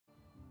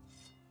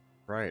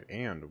Right,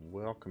 and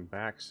welcome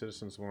back,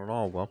 citizens one and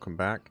all. Welcome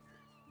back.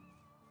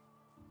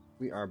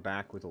 We are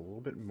back with a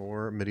little bit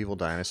more Medieval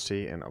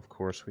Dynasty, and of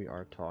course we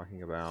are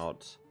talking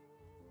about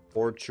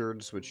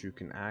orchards, which you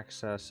can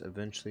access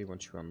eventually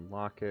once you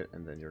unlock it,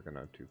 and then you're going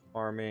to do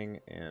farming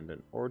and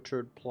an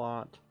orchard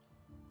plot.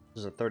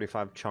 This is a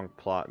 35 chunk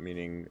plot,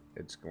 meaning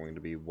it's going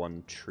to be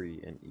one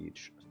tree in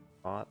each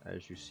spot,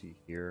 as you see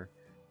here.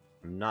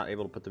 I'm not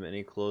able to put them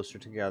any closer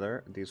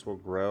together. These will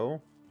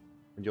grow,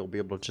 and you'll be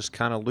able to just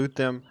kind of loot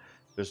them.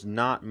 There's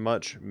not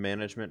much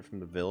management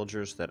from the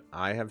villagers that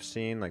I have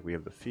seen. Like, we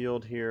have the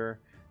field here.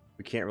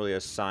 We can't really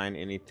assign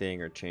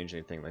anything or change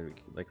anything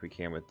like we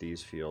can with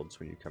these fields.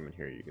 When you come in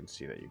here, you can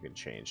see that you can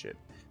change it.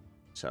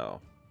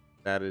 So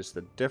that is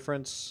the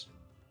difference.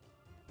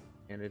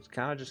 And it's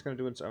kind of just going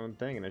to do its own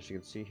thing. And as you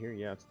can see here,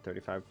 yeah, it's a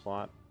 35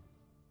 plot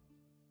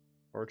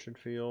orchard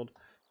field.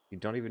 You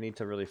don't even need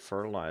to really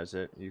fertilize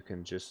it. You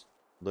can just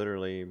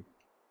literally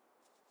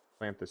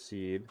plant the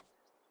seed,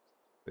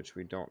 which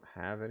we don't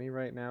have any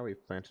right now.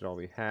 We've planted all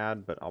we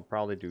had, but I'll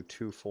probably do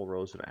 2 full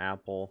rows of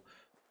apple.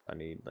 I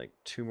need like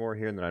 2 more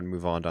here, and then I'd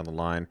move on down the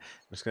line.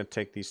 It's going to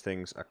take these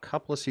things a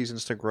couple of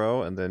seasons to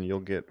grow, and then you'll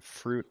get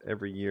fruit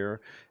every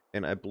year.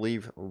 And I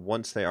believe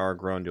once they are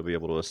grown, you'll be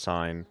able to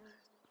assign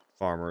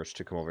farmers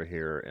to come over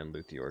here and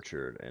loot the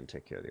orchard and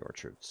take care of the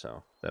orchard.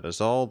 So that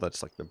is all.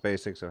 That's like the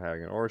basics of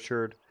having an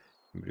orchard.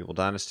 Medieval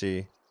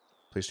Dynasty.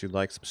 Please do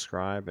like,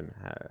 subscribe, and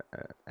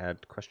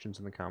add questions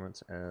in the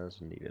comments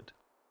as needed.